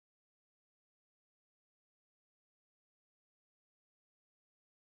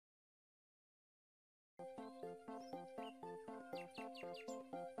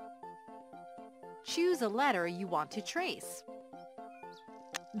Choose a letter you want to trace.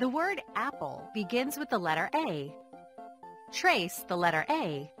 The word apple begins with the letter A. Trace the letter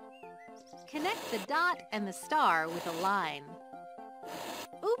A. Connect the dot and the star with a line.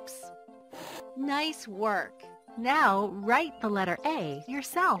 Oops! Nice work! Now write the letter A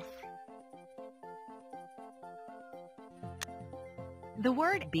yourself. The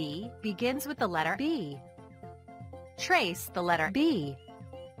word B begins with the letter B. Trace the letter B.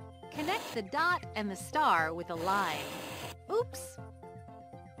 Connect the dot and the star with a line. Oops!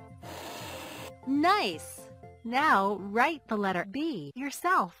 Nice! Now write the letter B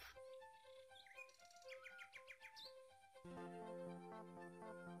yourself.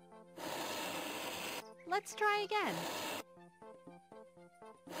 Let's try again.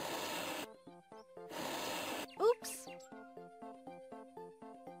 Oops!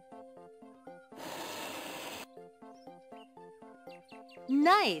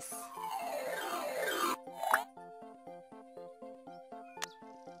 Nice!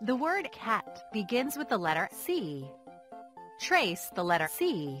 The word cat begins with the letter C. Trace the letter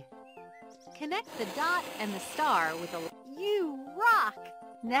C. Connect the dot and the star with a... You rock!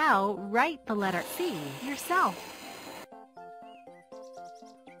 Now write the letter C yourself.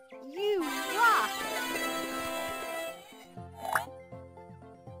 You rock!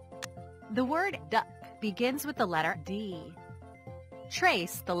 The word duck begins with the letter D.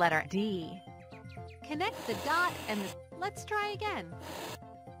 Trace the letter D. Connect the dot and the... Let's try again.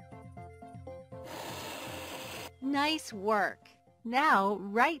 Nice work! Now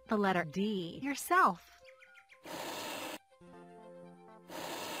write the letter D yourself.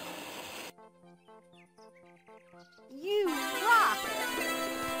 You rock!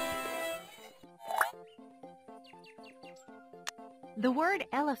 The word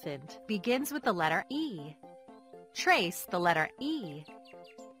elephant begins with the letter E. Trace the letter E.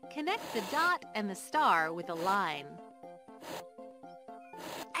 Connect the dot and the star with a line.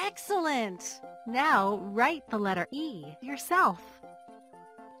 Excellent! Now write the letter E yourself.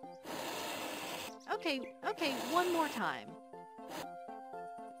 Okay, one more time.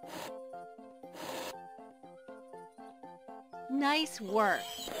 Nice work!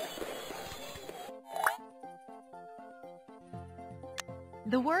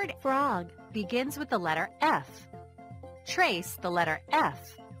 The word frog begins with the letter F. Trace the letter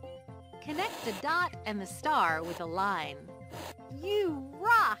F. Connect the dot and the star with a line. You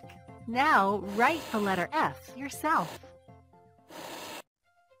rock! Now write the letter F yourself.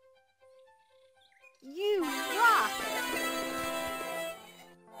 You rock!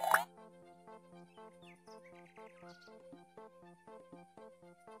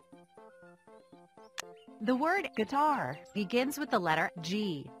 The word guitar begins with the letter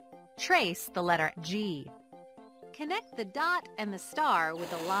G. Trace the letter G. Connect the dot and the star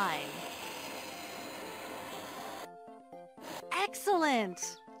with a line.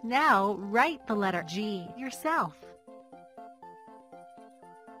 Excellent! Now write the letter G yourself.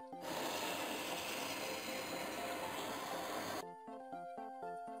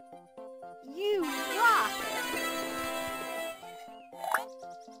 You rock!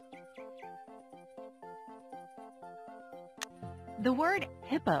 The word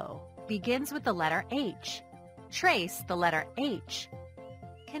hippo begins with the letter H. Trace the letter H.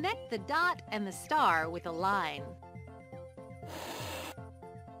 Connect the dot and the star with a line.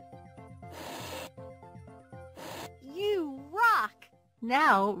 You rock!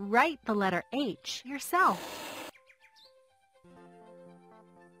 Now write the letter H yourself.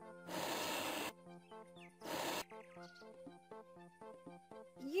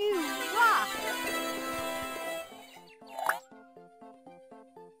 You rock!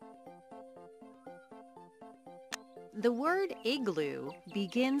 The word igloo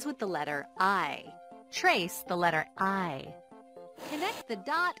begins with the letter I. Trace the letter I. Connect the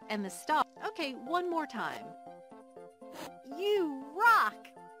dot and the star. Okay, one more time. You rock!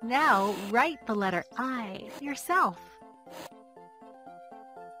 Now write the letter I yourself.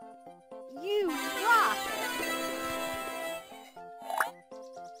 You rock!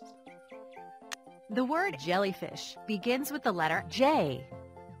 The word jellyfish begins with the letter J.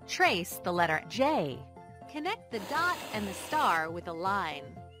 Trace the letter J. Connect the dot and the star with a line.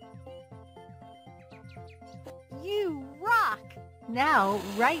 You rock! Now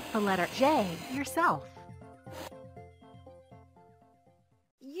write the letter J yourself.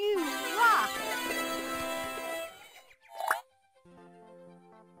 You rock!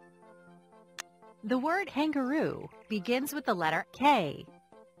 The word kangaroo begins with the letter K.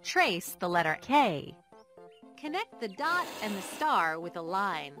 Trace the letter K. Connect the dot and the star with a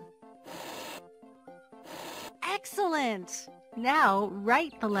line. Excellent! Now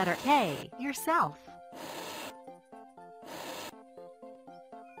write the letter K yourself.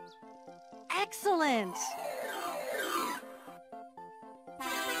 Excellent!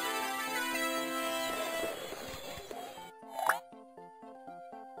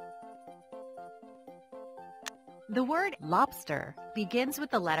 The word lobster begins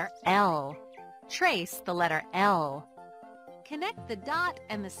with the letter L. Trace the letter L. Connect the dot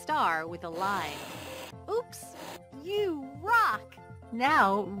and the star with a line. Oops! You rock!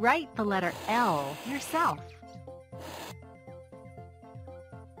 Now write the letter L yourself.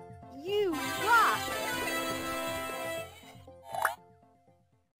 You rock!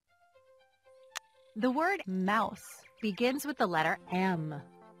 The word mouse begins with the letter M.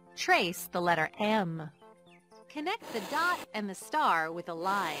 Trace the letter M. Connect the dot and the star with a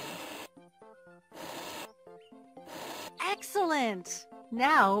line. Excellent!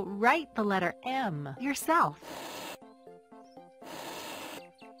 Now write the letter M yourself.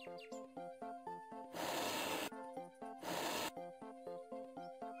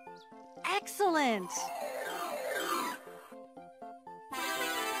 Excellent!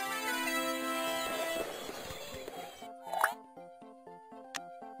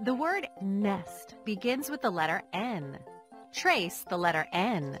 The word nest begins with the letter N. Trace the letter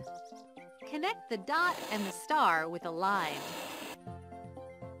N. Connect the dot and the star with a line.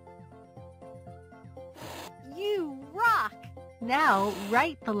 You rock! Now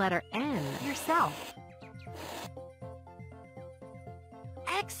write the letter N yourself.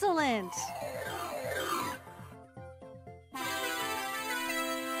 Excellent!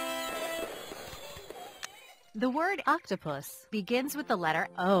 The word octopus begins with the letter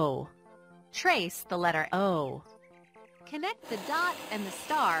O. Trace the letter O. Connect the dot and the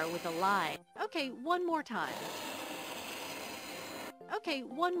star with a line. Okay, one more time. Okay,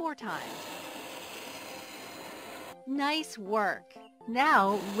 one more time. Nice work.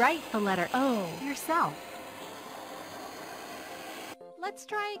 Now write the letter O yourself. Let's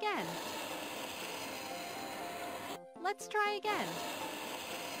try again. Let's try again.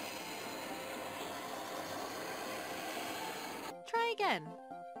 Try again.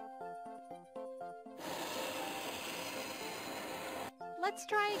 Let's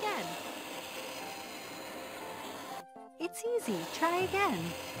try again. It's easy. Try again.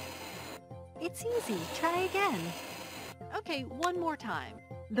 It's easy. Try again. Okay, one more time.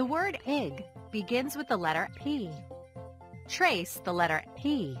 The word pig begins with the letter P. Trace the letter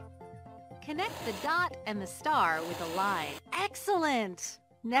P. Connect the dot and the star with a line. Excellent!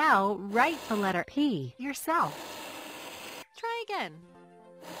 Now write the letter P yourself. Try again.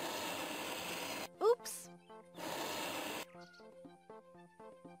 Oops!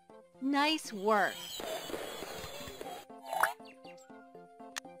 Nice work.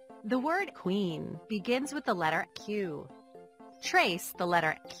 The word queen begins with the letter Q. Trace the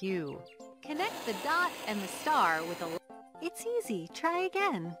letter Q. Connect the dot and the star with a line. It's easy. Try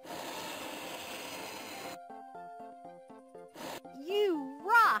again. You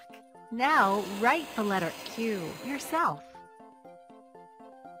rock! Now write the letter Q yourself.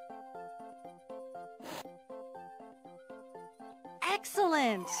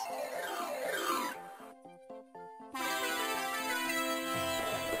 Excellent!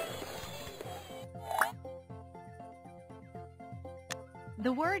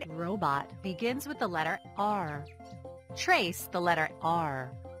 The word robot begins with the letter R. Trace the letter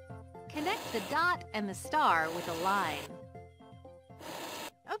R. Connect the dot and the star with a line.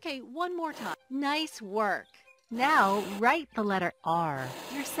 Okay, one more time. Nice work. Now write the letter R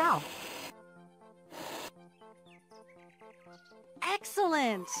yourself.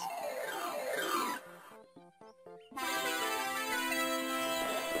 Excellent!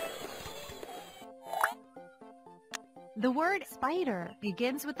 The word spider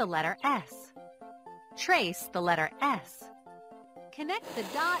begins with the letter S. Trace the letter S. Connect the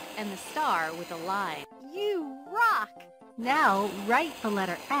dot and the star with a line. You rock! Now write the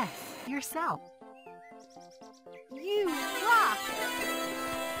letter S yourself. You rock!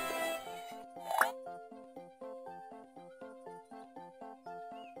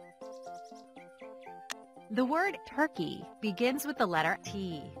 The word turkey begins with the letter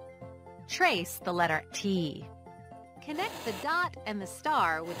T. Trace the letter T. Connect the dot and the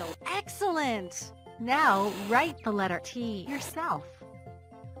star with a... Excellent! Now write the letter T yourself.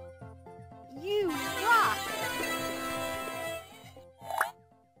 You rock!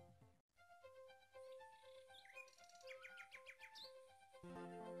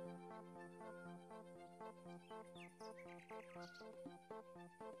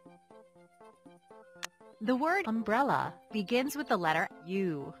 The word umbrella begins with the letter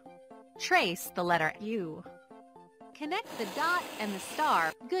U. Trace the letter U. Connect the dot and the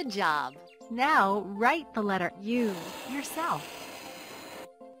star. Good job. Now write the letter U yourself.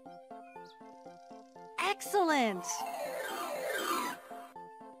 Excellent.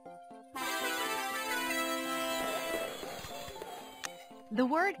 The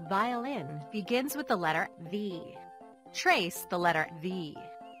word violin begins with the letter V. Trace the letter V.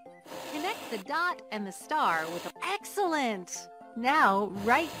 Connect the dot and the star with a... Excellent. Now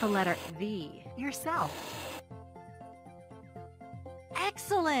write the letter V yourself.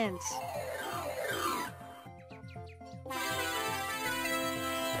 Excellent.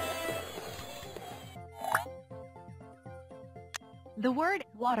 The word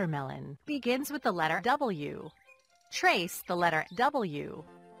watermelon begins with the letter W. Trace the letter W.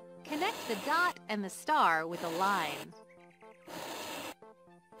 Connect the dot and the star with a line.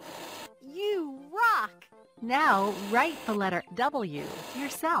 You rock! Now write the letter W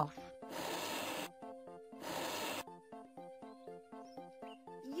yourself.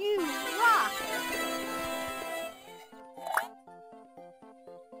 You rock!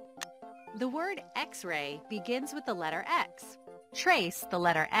 The word X-ray begins with the letter X. Trace the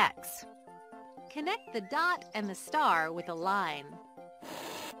letter X. Connect the dot and the star with a line.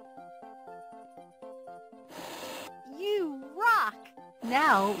 You rock!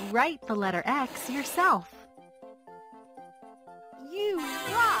 Now write the letter X yourself. You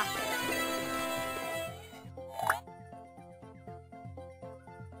rock!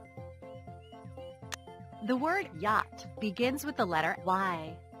 The word yacht begins with the letter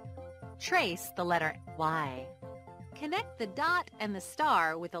Y. Trace the letter Y. Connect the dot and the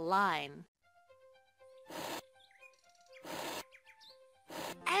star with a line.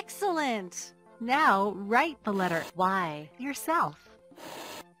 Excellent! Now write the letter Y yourself.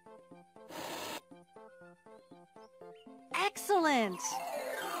 Excellent!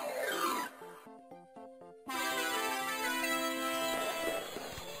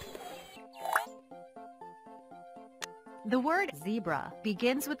 The word zebra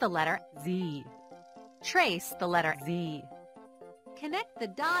begins with the letter Z. Trace the letter Z. Connect the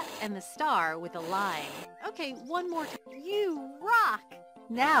dot and the star with a line. Okay, one more time. You rock!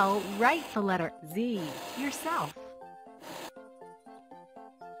 Now write the letter Z yourself.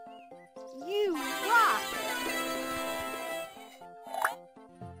 You rock!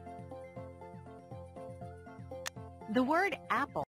 The word apple